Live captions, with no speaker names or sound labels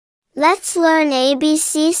Let's learn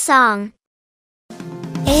ABC song.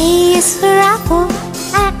 A is for apple,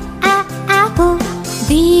 apple.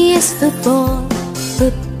 B is for ball,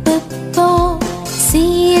 ball.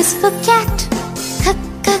 C is for cat,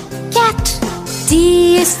 cat.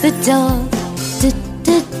 D is for dog,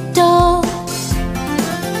 dog.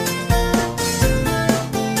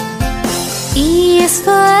 E is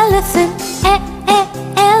for elephant,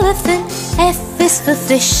 elephant. F is for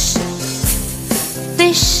fish,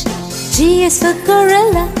 fish. G is for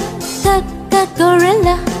gorilla,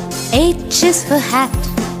 gorilla. H is for hat,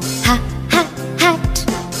 hat.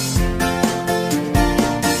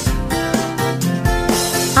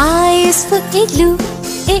 I is for igloo,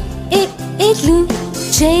 igloo.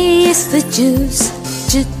 J is for juice,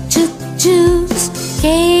 juice.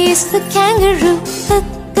 K is for kangaroo,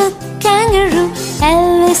 kangaroo.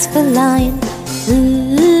 L is for lion,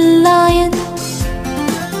 lion.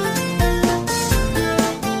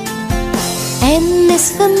 M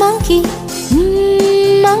is for monkey,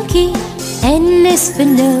 monkey. N is for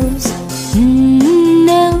nose,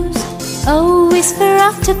 nose. O is for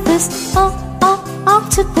octopus,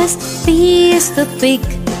 octopus. P is for pig,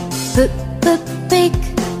 pig.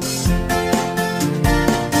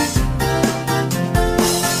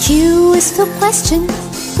 Q is for question,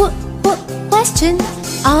 question.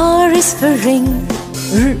 R is for ring,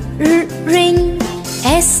 ring.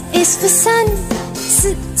 S is for sun,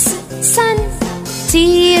 sun.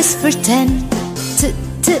 T is for ten,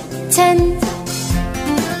 ten.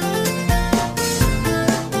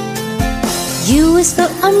 U is for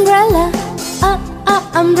umbrella,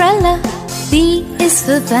 umbrella. V is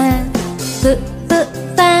for van,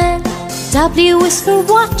 van. W is for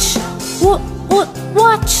watch,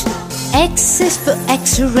 watch. X is for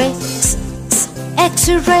X-ray,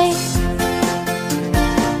 X-ray.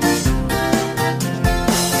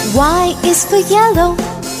 Y is for yellow,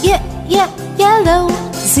 yellow.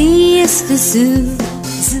 Z is for zoo,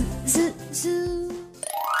 zoo.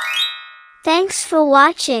 Thanks for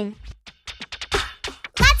watching.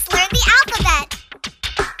 Let's learn the alphabet.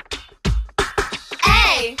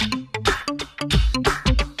 A,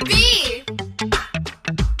 B,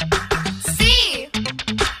 C,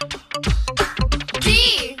 D,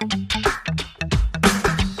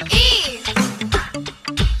 E,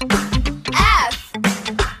 F,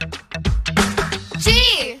 G,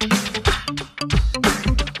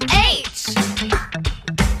 H,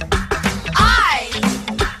 I,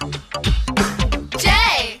 J,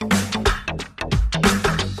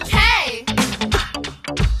 K,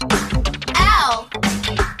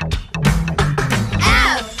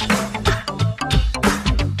 L, M, N, O, P,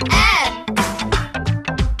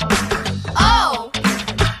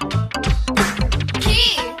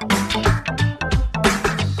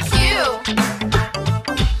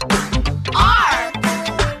 Q,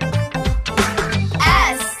 R,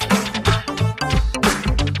 S,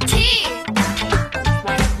 T,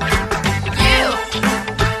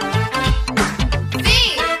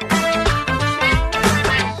 U, V, W,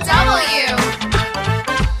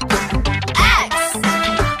 X,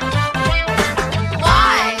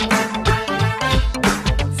 Y,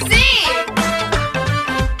 Z,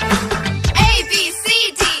 A, B, C,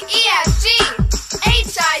 D, E, F, G,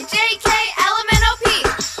 H, I, J, K, L, M, N, O, P,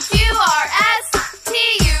 Q, R, S, T,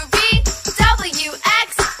 U, V, W, X,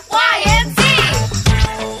 Y, and Z.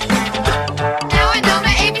 Now I know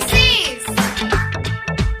my ABCs.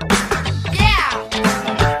 Yeah.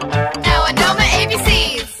 Now I know my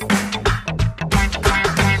ABCs.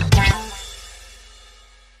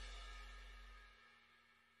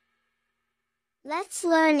 Let's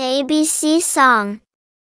learn ABC song.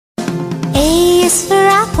 A is for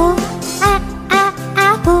apple,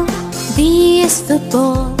 apple. B is for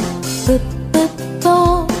ball,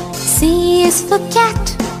 ball. C is for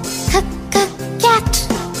cat, cat.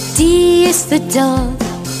 D is for dog,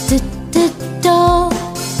 dog.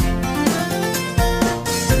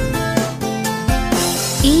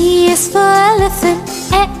 E is for elephant,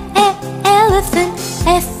 elephant.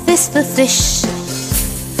 F is for fish,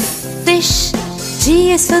 fish.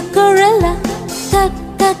 G is for gorilla,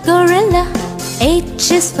 gorilla.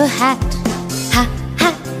 H is for hat, hat.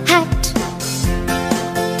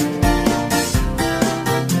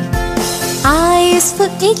 I is for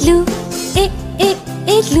igloo,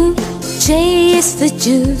 igloo. J is for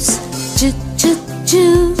juice,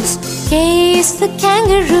 juice. K is for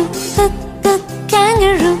kangaroo,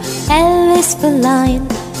 kangaroo. L is for lion,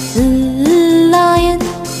 lion.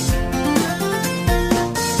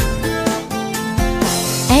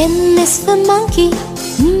 M is for monkey,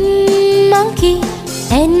 monkey.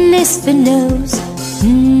 N is for nose,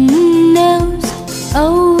 nose.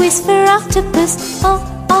 O is for octopus,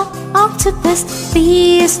 octopus.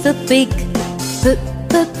 B is for big,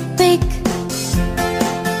 big.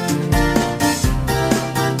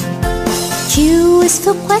 Q is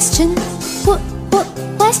for question,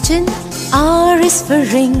 question. R is for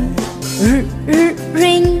ring,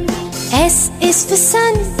 ring. S is for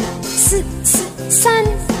sun, sun.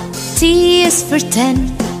 T is for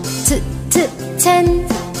ten, ten.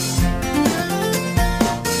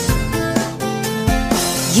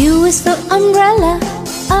 U is for umbrella,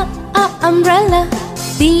 umbrella.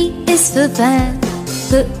 V is for van,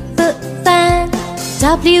 van.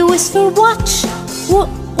 W is for watch,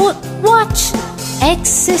 watch.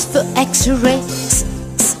 X is for X-ray,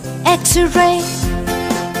 X-ray.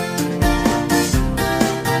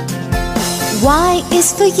 Y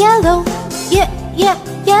is for yellow,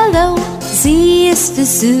 yellow. Z is for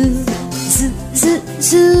zoo,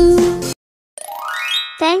 zoo.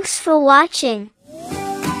 Thanks for watching.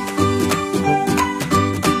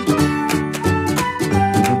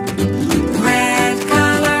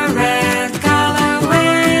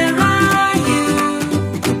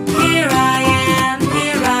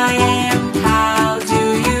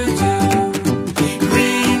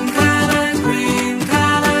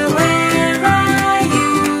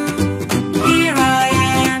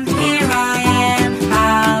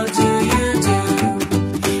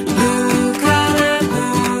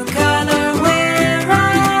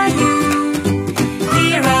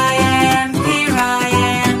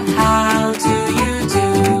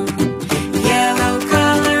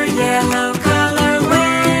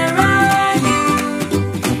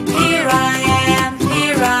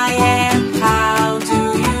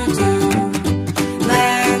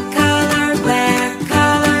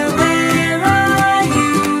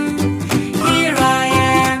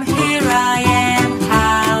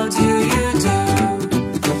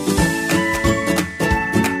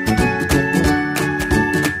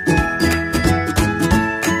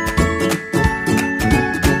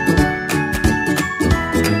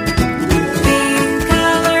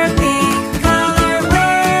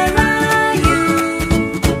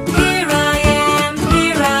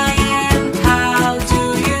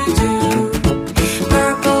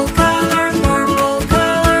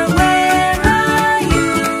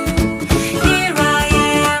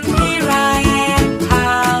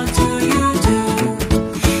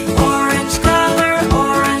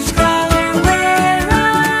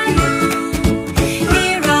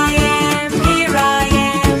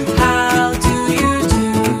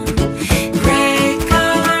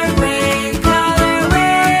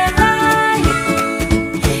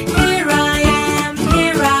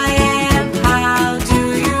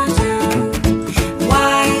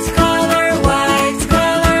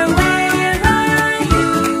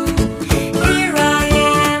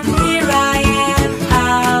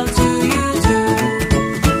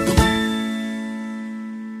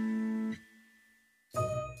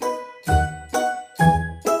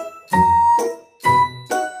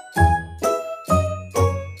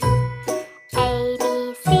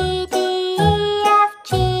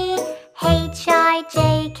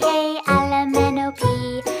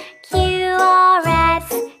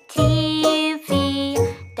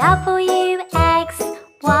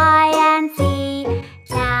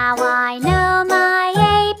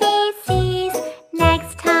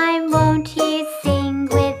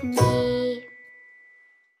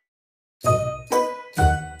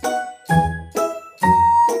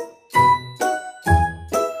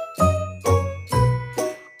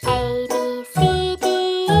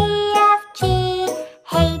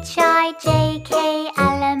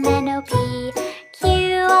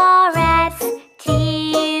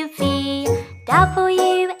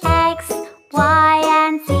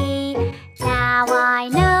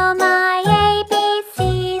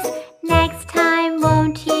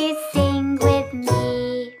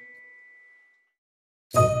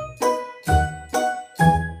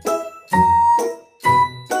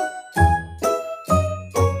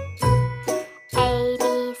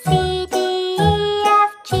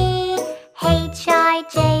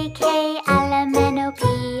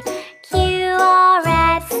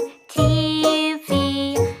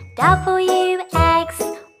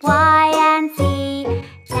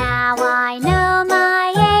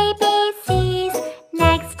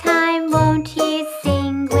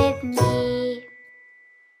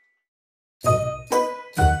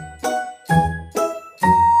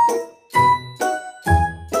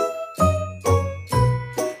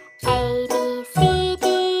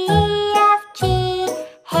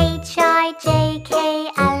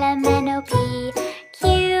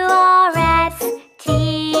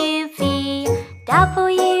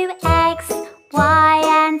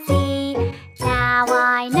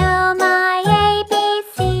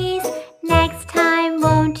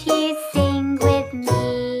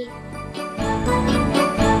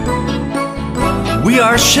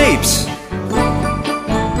 shapes.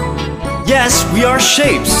 Yes, we are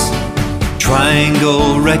shapes.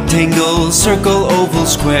 Triangle, rectangle, circle, oval,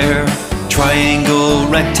 square. Triangle,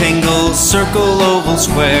 rectangle, circle, oval,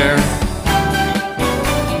 square.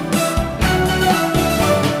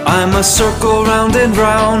 I'm a circle round and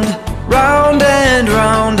round, round and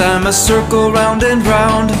round. I'm a circle round and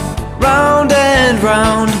round, round and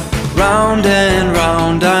round, round and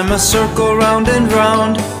round. I'm a circle round and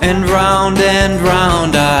round, and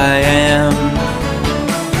round I am.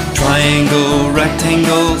 Triangle,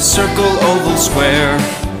 rectangle, circle, oval, square.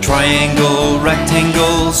 Triangle,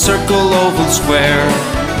 rectangle, circle, oval, square.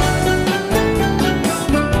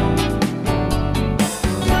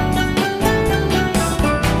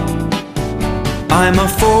 I'm a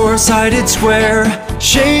four-sided square,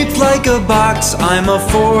 shaped like a box. I'm a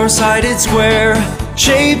four-sided square,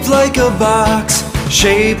 shaped like a box,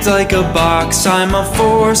 shaped like a box. I'm a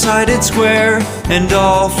four-sided square, and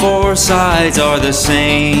all four sides are the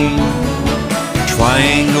same.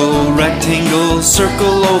 Triangle, rectangle,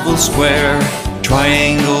 circle, oval, square.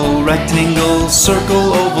 Triangle, rectangle,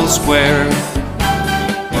 circle, oval, square.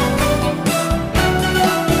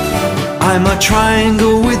 I'm a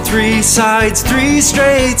triangle with three sides, three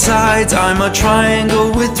straight sides. I'm a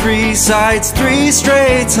triangle with three sides, three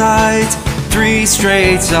straight sides, three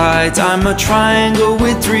straight sides. I'm a triangle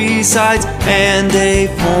with three sides and a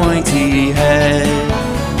pointy head.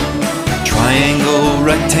 Triangle,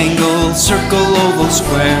 rectangle, circle, oval,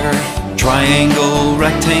 square. Triangle,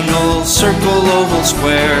 rectangle, circle, oval,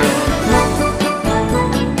 square.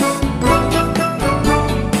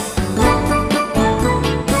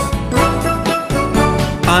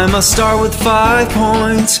 I'm a star with 5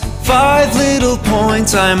 points, 5 little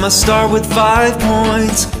points. I'm a star with 5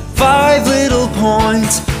 points, 5 little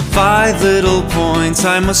points, 5 little points.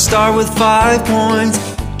 I'm a star with 5 points,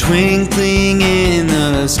 twinkling in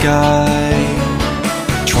the sky.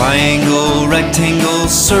 Triangle, rectangle,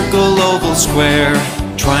 circle, oval, square.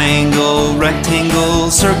 Triangle, rectangle,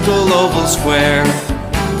 circle, oval, square.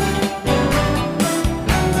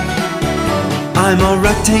 I'm a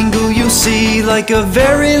rectangle you see like a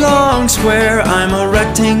very long square. I'm a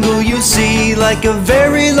rectangle you see like a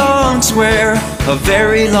very long square. A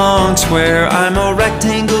very long square. I'm a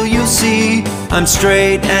rectangle you see. I'm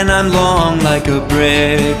straight and I'm long like a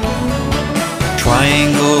brick.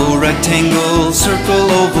 Triangle, rectangle,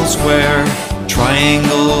 circle, oval, square.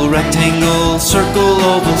 Triangle, rectangle, circle,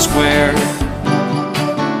 oval, square.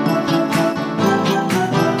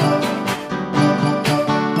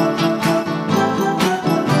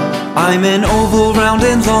 I'm an oval round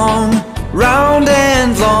and long, round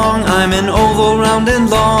and long. I'm an oval round and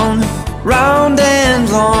long, round and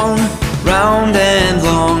long, round and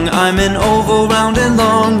long. I'm an oval round and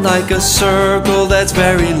long, like a circle that's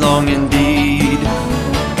very long indeed.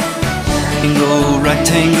 Triangle,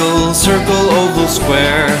 rectangle, circle, oval,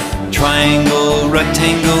 square. Triangle,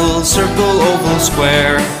 rectangle, circle, oval,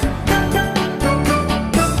 square.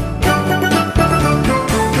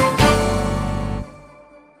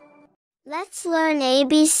 Let's learn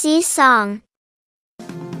ABC song.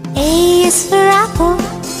 A is for apple,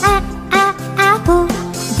 apple.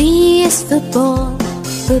 B is for ball,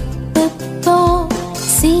 ball.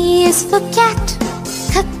 C is for cat,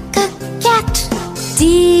 cat.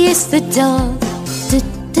 D is for dog,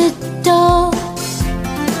 dog.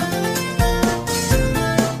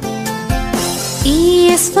 E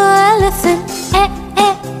is for elephant,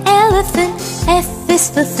 elephant. F is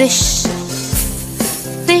for fish,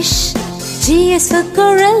 fish. G is for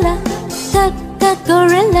gorilla,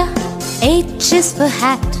 gorilla. H is for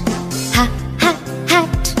hat, hat.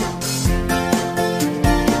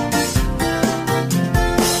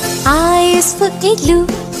 I is for igloo,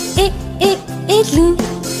 igloo.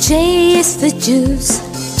 J is for juice,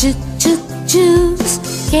 juice.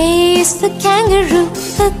 K is for kangaroo,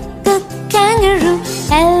 kangaroo.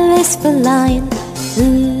 L is for lion,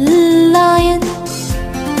 lion.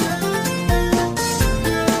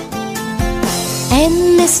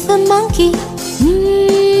 M is for monkey,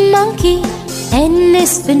 monkey. N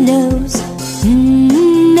is for nose,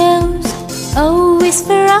 nose. O is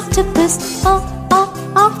for octopus,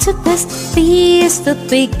 octopus. P is for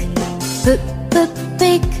pig,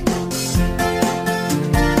 pig.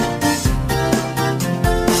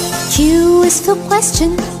 Q is for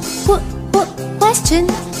question, question.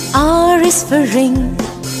 R is for ring,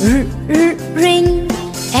 ring.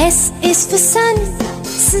 S is for sun,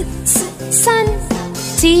 sun.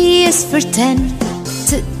 T is for 10,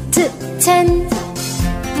 10.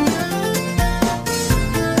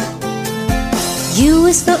 U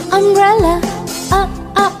is for umbrella,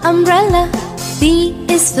 umbrella. V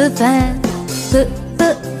is for van,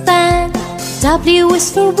 W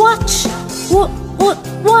is for watch,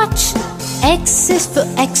 watch. X is for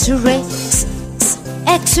X-ray,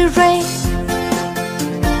 X-ray.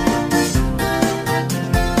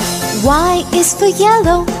 Y is for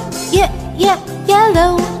yellow,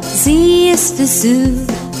 yellow. Z is for zoo,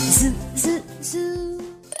 zoo.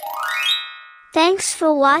 Thanks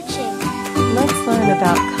for watching. Let's learn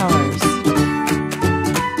about colors.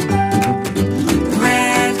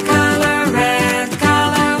 Red color,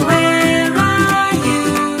 where are you?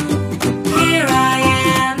 Here I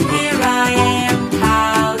am,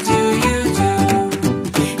 how do you do?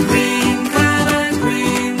 Green color,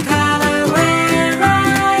 where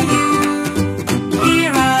are you?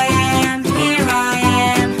 Here I am,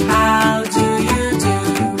 how do you do?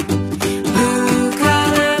 Blue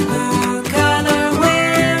color,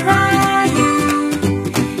 where are you?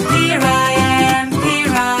 Here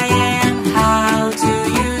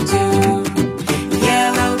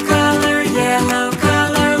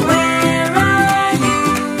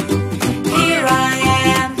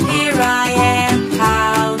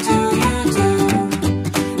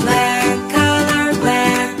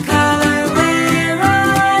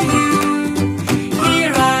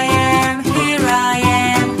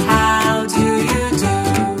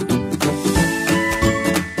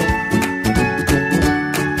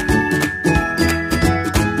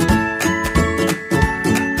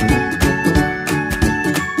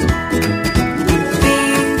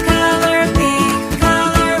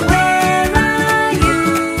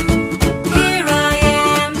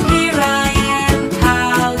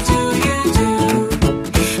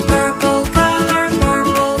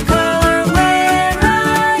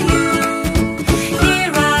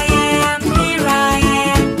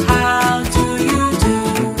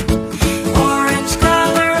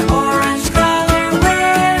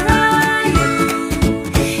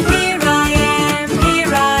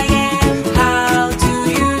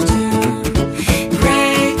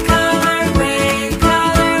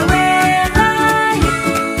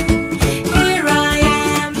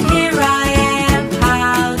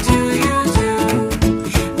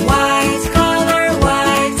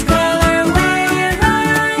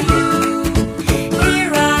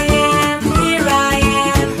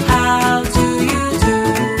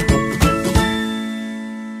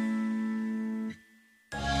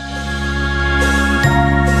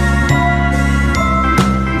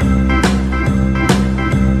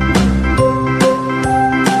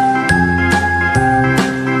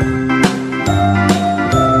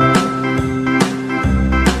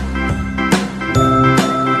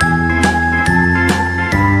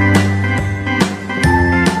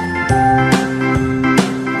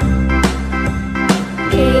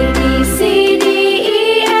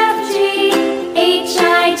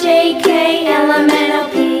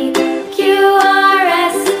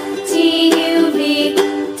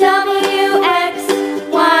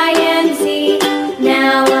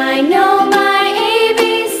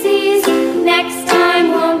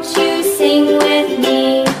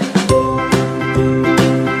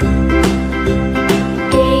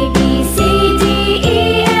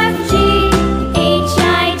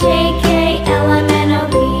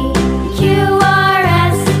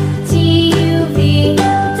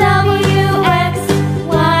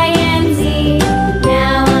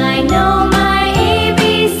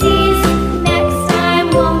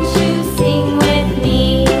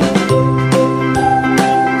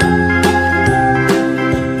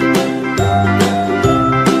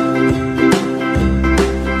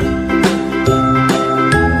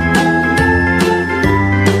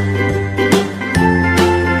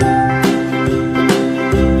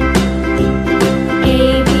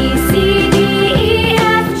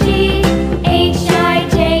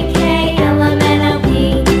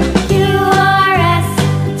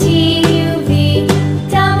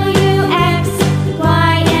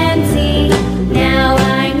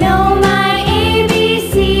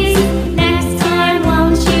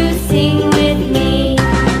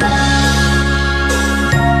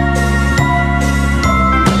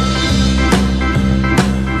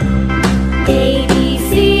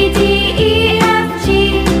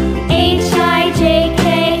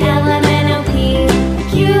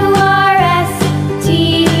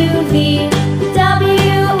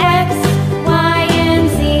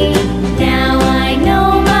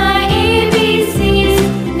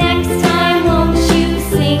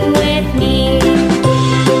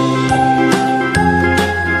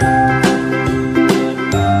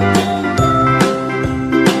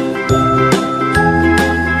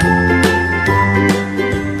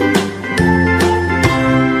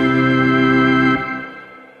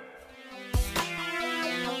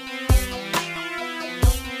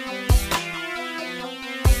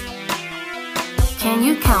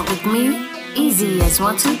with me? Easy as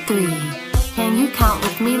 1, 2, 3. Can you count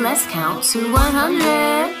with me? Let's count to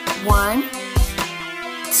 100. 1,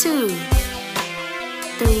 2,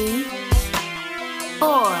 3,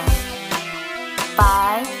 4,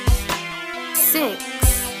 5, 6,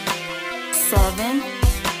 7,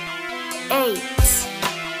 8,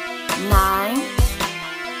 9,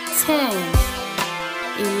 10,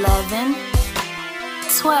 11,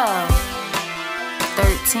 12,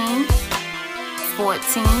 13,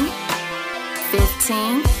 14,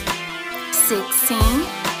 15, 16,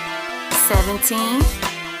 17,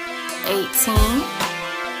 18,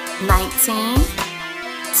 19,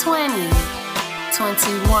 20,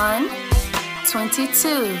 21,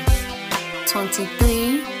 22,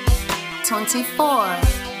 23, 24,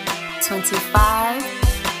 25,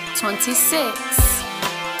 26,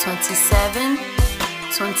 27,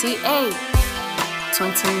 28,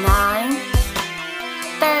 29,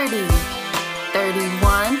 30,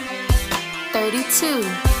 31, 32,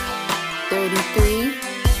 33,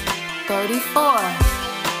 34,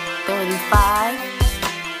 35,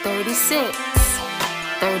 36,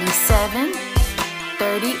 37,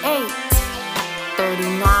 38,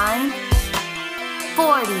 39,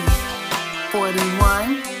 40,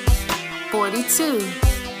 41, 42,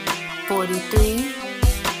 43,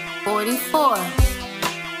 44,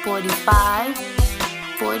 45,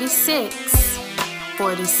 46,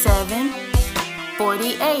 47,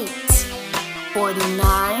 48,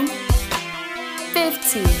 49,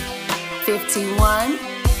 50, 51,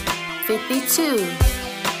 52,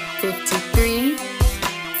 53,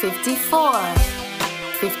 54,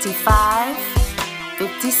 55,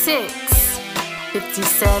 56,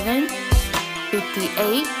 57,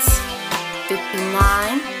 58,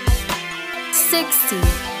 59, 60,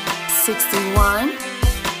 61,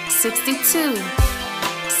 62,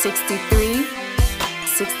 63,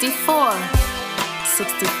 64,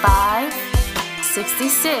 65,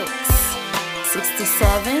 66,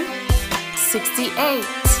 67, 68,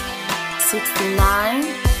 69,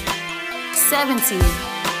 70,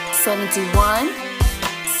 71,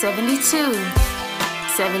 72,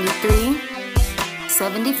 73,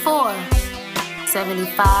 74,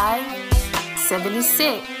 75,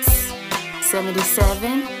 76,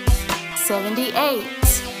 77, 78,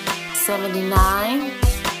 79,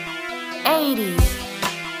 80,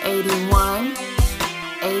 81,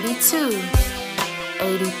 82,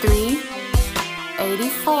 83,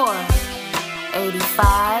 84,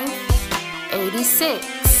 85, 86,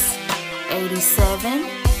 87,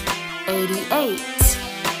 88,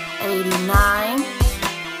 89,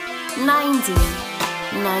 90,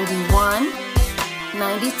 91,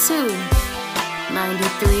 92,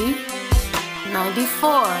 93,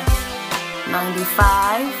 94,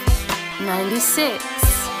 95, 96,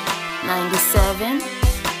 97,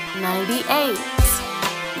 98,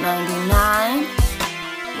 99,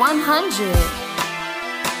 100.